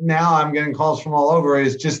doing now, I'm getting calls from all over,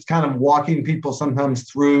 is just kind of walking people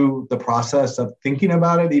sometimes through the process of thinking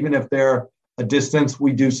about it. Even if they're a distance,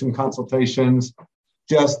 we do some consultations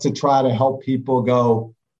just to try to help people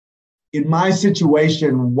go, in my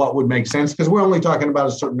situation, what would make sense? Because we're only talking about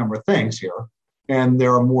a certain number of things here, and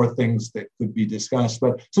there are more things that could be discussed.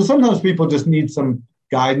 But so sometimes people just need some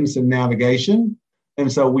guidance and navigation.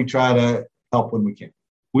 And so we try to help when we can.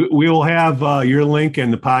 We will have your link in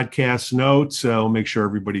the podcast notes, so we'll make sure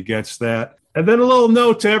everybody gets that. And then a little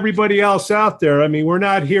note to everybody else out there. I mean, we're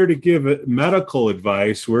not here to give medical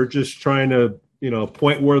advice. We're just trying to,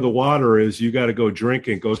 point where the water is. You got to go drink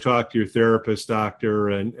it, go talk to your therapist, doctor,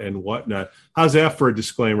 and whatnot. How's that for a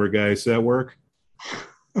disclaimer, guys? Does that work?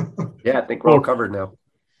 Yeah, I think we're all covered now.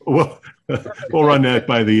 We'll run that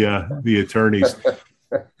by the attorneys.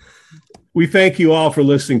 We thank you all for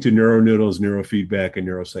listening to NeuroNoodle's Neurofeedback and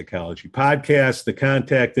Neuropsychology podcast. The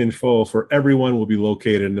contact info for everyone will be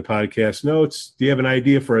located in the podcast notes. Do you have an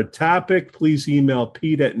idea for a topic? Please email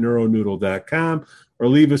pete@neuronoodle.com or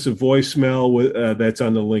leave us a voicemail that's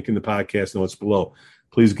on the link in the podcast notes below.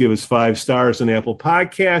 Please give us 5 stars on Apple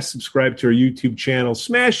Podcasts, subscribe to our YouTube channel,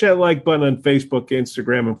 smash that like button on Facebook,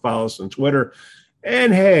 Instagram, and follow us on Twitter.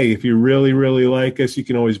 And hey, if you really, really like us, you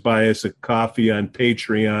can always buy us a coffee on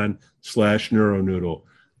Patreon /NeuroNoodle.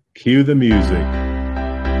 Cue the music.